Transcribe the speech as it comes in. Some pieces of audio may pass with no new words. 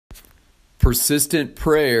Persistent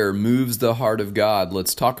prayer moves the heart of God.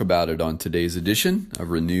 Let's talk about it on today's edition of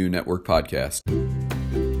Renew Network Podcast.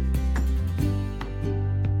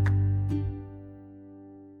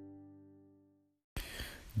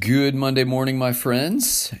 Good Monday morning, my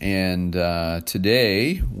friends. And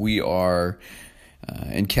today we are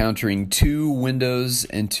encountering two windows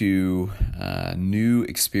into new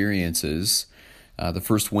experiences. The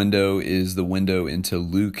first window is the window into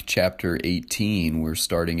Luke chapter 18. We're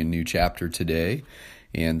starting a new chapter today.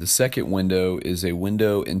 And the second window is a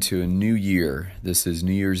window into a new year. This is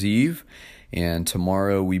New Year's Eve, and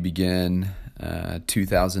tomorrow we begin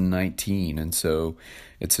 2019. And so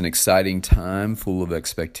it's an exciting time full of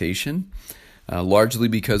expectation, largely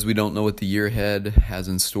because we don't know what the year ahead has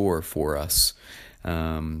in store for us.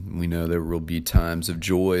 We know there will be times of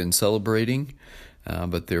joy and celebrating,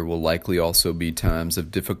 but there will likely also be times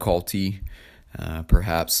of difficulty,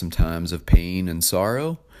 perhaps some times of pain and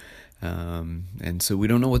sorrow. And so we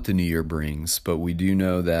don't know what the new year brings, but we do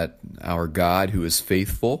know that our God, who is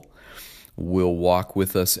faithful, will walk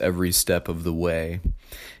with us every step of the way.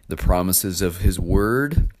 The promises of His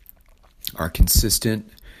Word are consistent,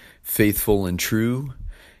 faithful, and true.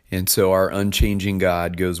 And so our unchanging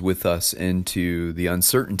God goes with us into the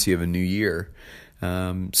uncertainty of a new year.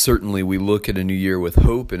 Certainly we look at a new year with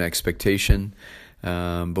hope and expectation,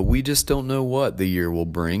 but we just don't know what the year will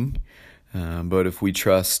bring. But if we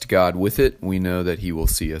trust God with it, we know that He will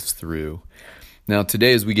see us through. Now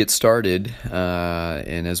today, as we get started,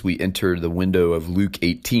 and as we enter the window of Luke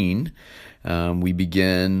 18, we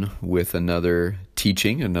begin with another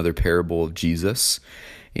teaching, another parable of Jesus.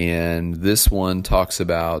 And this one talks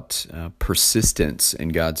about persistence in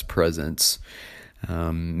God's presence.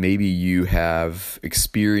 Maybe you have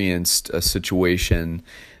experienced a situation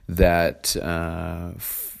that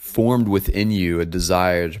formed within you a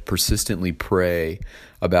desire to persistently pray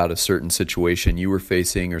about a certain situation you were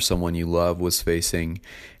facing or someone you love was facing,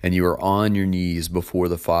 and you are on your knees before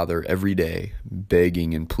the Father every day,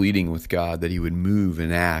 begging and pleading with God that He would move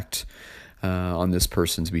and act on this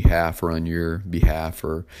person's behalf or on your behalf,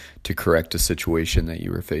 or to correct a situation that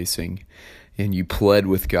you were facing. And you pled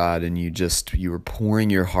with God, and you were pouring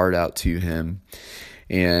your heart out to Him.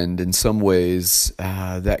 And in some ways,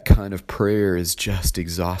 that kind of prayer is just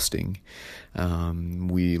exhausting.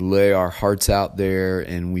 We lay our hearts out there,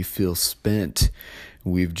 and we feel spent.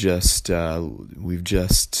 We've just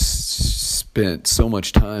spent so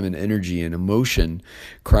much time and energy and emotion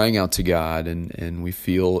crying out to God, and we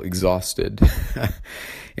feel exhausted.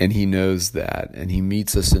 And He knows that, and He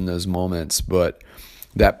meets us in those moments. But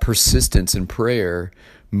that persistence in prayer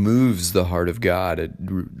moves the heart of God. It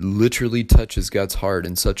literally touches God's heart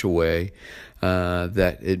in such a way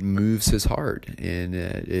that it moves His heart, and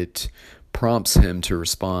it prompts Him to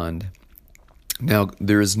respond. Now,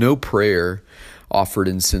 there is no prayer offered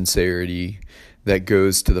in sincerity that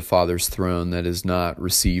goes to the Father's throne that is not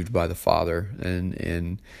received by the Father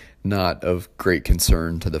and not of great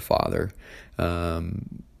concern to the Father.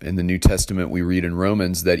 In the New Testament, we read in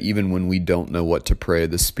Romans that even when we don't know what to pray,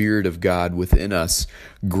 the Spirit of God within us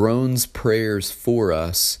groans prayers for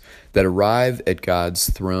us that arrive at God's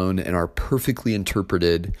throne and are perfectly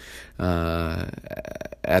interpreted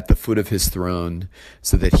at the foot of His throne,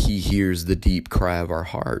 so that He hears the deep cry of our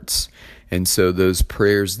hearts. And so those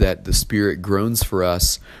prayers that the Spirit groans for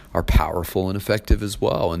us are powerful and effective as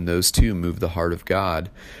well, and those too move the heart of God.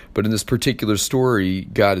 But in this particular story,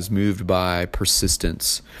 God is moved by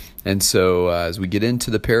persistence. And so as we get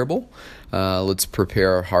into the parable, let's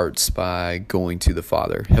prepare our hearts by going to the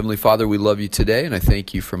Father. Heavenly Father, we love You today, and I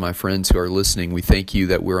thank You for my friends who are listening. We thank You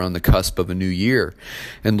that we're on the cusp of a new year.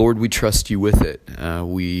 And Lord, we trust You with it.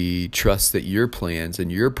 We trust that Your plans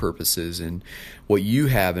and Your purposes and what You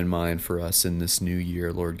have in mind for us in this new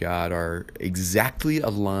year, Lord God, are exactly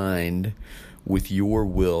aligned with Your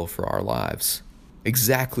will for our lives.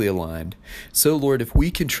 Exactly aligned. So, Lord, if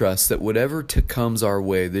we can trust that whatever comes our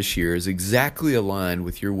way this year is exactly aligned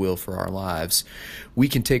with Your will for our lives, we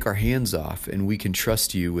can take our hands off and we can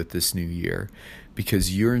trust You with this new year,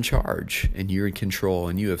 because You're in charge and You're in control,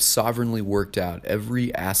 and You have sovereignly worked out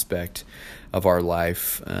every aspect of our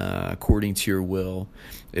life according to Your will,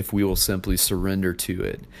 if we will simply surrender to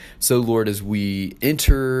it. So, Lord, as we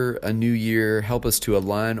enter a new year, help us to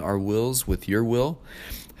align our wills with Your will.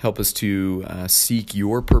 Help us to seek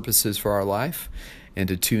Your purposes for our life and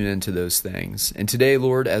to tune into those things. And today,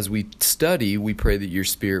 Lord, as we study, we pray that Your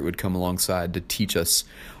Spirit would come alongside to teach us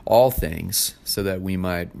all things, so that we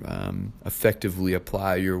might effectively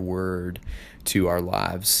apply Your Word to our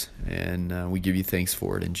lives. And we give You thanks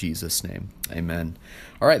for it in Jesus' name. Amen.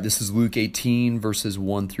 All right, this is Luke 18, verses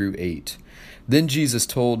 1 through 8. Then Jesus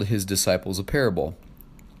told his disciples a parable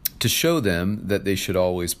to show them that they should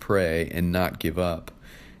always pray and not give up.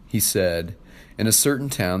 He said, "In a certain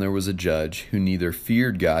town there was a judge who neither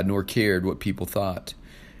feared God nor cared what people thought.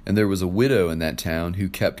 And there was a widow in that town who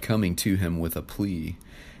kept coming to him with a plea,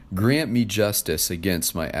 'Grant me justice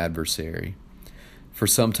against my adversary.' For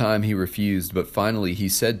some time he refused, but finally he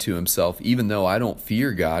said to himself, 'Even though I don't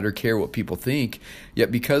fear God or care what people think,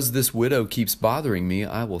 yet because this widow keeps bothering me,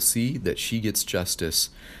 I will see that she gets justice,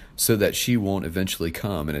 so that she won't eventually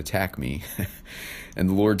come and attack me.' And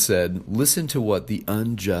the Lord said, 'Listen to what the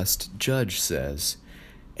unjust judge says.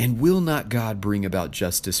 And will not God bring about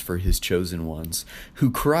justice for his chosen ones, who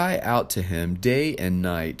cry out to him day and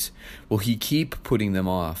night? Will he keep putting them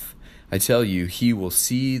off? I tell you, he will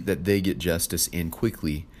see that they get justice, and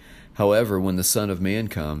quickly. However, when the Son of Man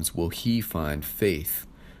comes, will he find faith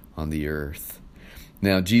on the earth?'"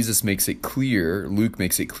 Now, Jesus makes it clear, Luke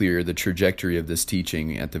makes it clear, the trajectory of this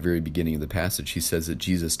teaching at the very beginning of the passage. He says that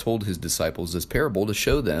Jesus told his disciples this parable to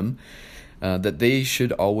show them that they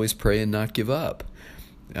should always pray and not give up.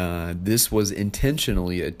 This was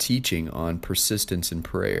intentionally a teaching on persistence in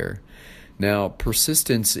prayer. Now,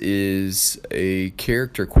 persistence is a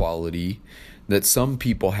character quality that some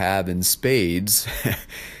people have in spades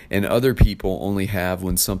and other people only have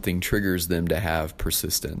when something triggers them to have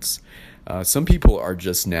persistence. Some people are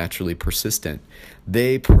just naturally persistent.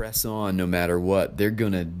 They press on no matter what. They're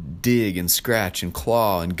going to dig and scratch and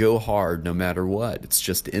claw and go hard no matter what. It's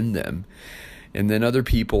just in them. And then other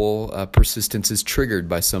people, persistence is triggered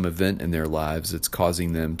by some event in their lives. It's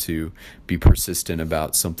causing them to be persistent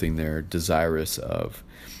about something they're desirous of.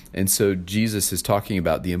 And so Jesus is talking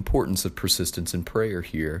about the importance of persistence in prayer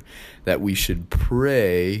here, that we should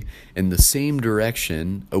pray in the same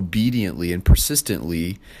direction obediently and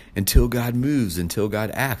persistently until God moves, until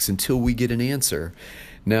God acts, until we get an answer.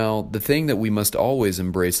 Now, the thing that we must always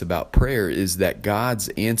embrace about prayer is that God's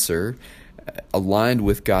answer, aligned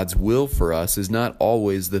with God's will for us, is not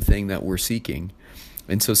always the thing that we're seeking.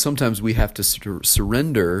 And so sometimes we have to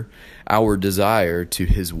surrender our desire to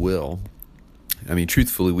his will. I mean,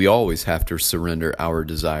 truthfully, we always have to surrender our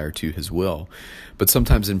desire to his will. But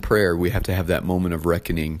sometimes in prayer, we have to have that moment of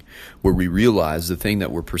reckoning where we realize the thing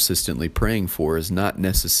that we're persistently praying for is not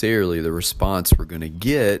necessarily the response we're going to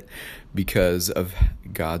get because of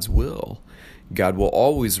God's will. God will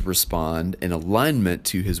always respond in alignment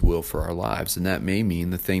to his will for our lives, and that may mean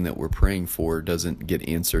the thing that we're praying for doesn't get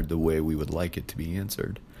answered the way we would like it to be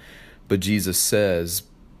answered. But Jesus says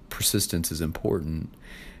persistence is important.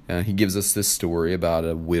 He gives us this story about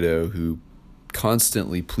a widow who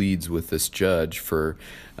constantly pleads with this judge for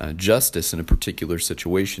justice in a particular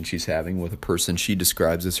situation she's having with a person she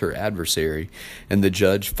describes as her adversary. And the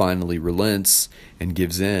judge finally relents and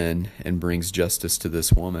gives in and brings justice to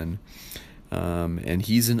this woman. And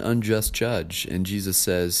he's an unjust judge. And Jesus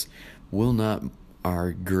says, "Will not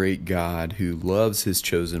our great God, who loves his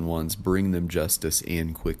chosen ones, bring them justice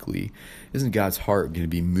and quickly?" Isn't God's heart going to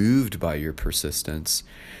be moved by your persistence?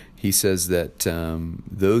 He says that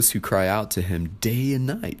those who cry out to him day and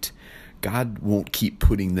night, God won't keep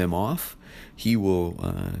putting them off. He will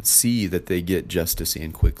see that they get justice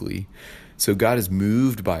and quickly. So God is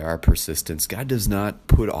moved by our persistence. God does not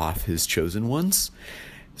put off his chosen ones.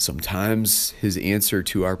 Sometimes his answer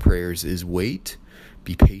to our prayers is wait,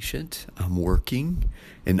 be patient, I'm working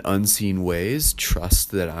in unseen ways,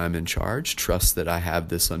 trust that I'm in charge, trust that I have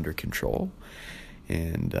this under control.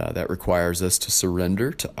 And that requires us to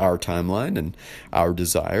surrender to our timeline and our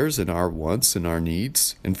desires and our wants and our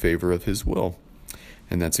needs in favor of his will.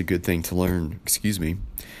 And that's a good thing to learn,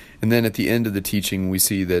 And then at the end of the teaching, we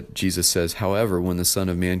see that Jesus says, "However, when the Son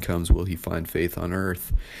of Man comes, will he find faith on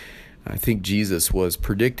earth?" I think Jesus was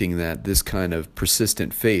predicting that this kind of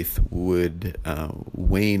persistent faith would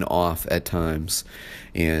wane off at times.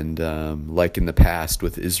 And like in the past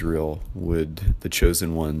with Israel, would the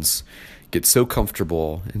chosen ones get so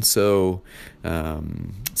comfortable and so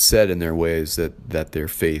set in their ways that their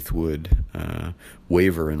faith would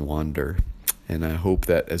waver and wander. And I hope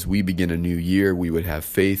that as we begin a new year, we would have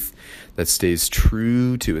faith that stays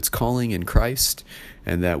true to its calling in Christ,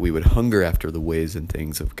 and that we would hunger after the ways and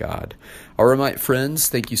things of God. All right, my friends,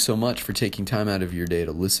 thank you so much for taking time out of your day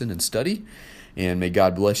to listen and study. And may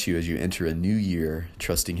God bless you as you enter a new year,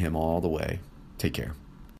 trusting him all the way. Take care.